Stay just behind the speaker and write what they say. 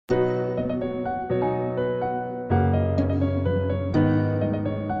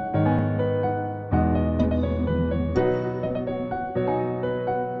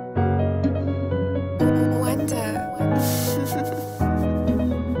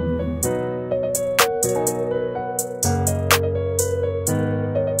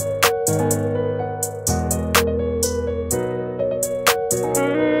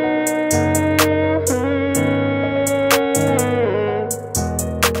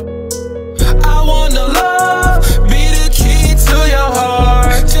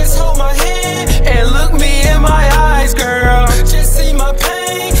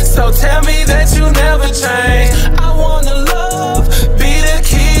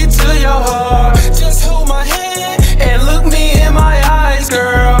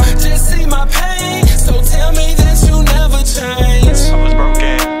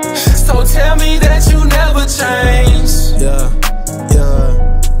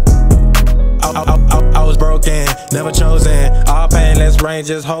never chosen. All painless rain,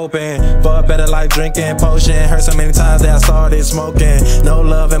 just hoping for a better life, drinking potion. Heard so many times that I started smoking. No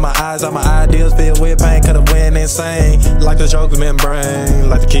love in my eyes, all my ideals filled with pain. Could've went insane, like the joke's membrane.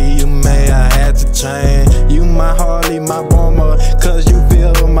 Like the key you made, I had to change. You my Harley, my bomber, cause you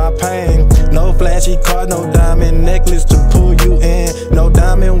feel my pain. No flashy car, no diamond necklace to pull you in. No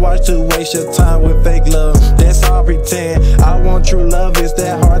diamond watch to waste your time with fake love, that's all pretend. I want true love, is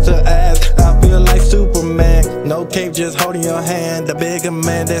that hard to ask? I feel like Superman, no cape, just holding your hand. The bigger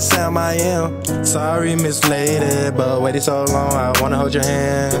man, that Sam I am. Sorry, Miss Lady, but waited so long, I wanna hold your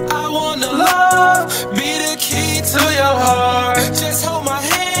hand. I wanna love, be the key to your heart. Just hold my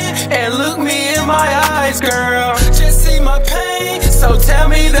hand and look me in my eyes, girl. Just see my pain, so tell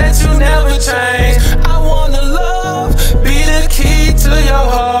me that you never change.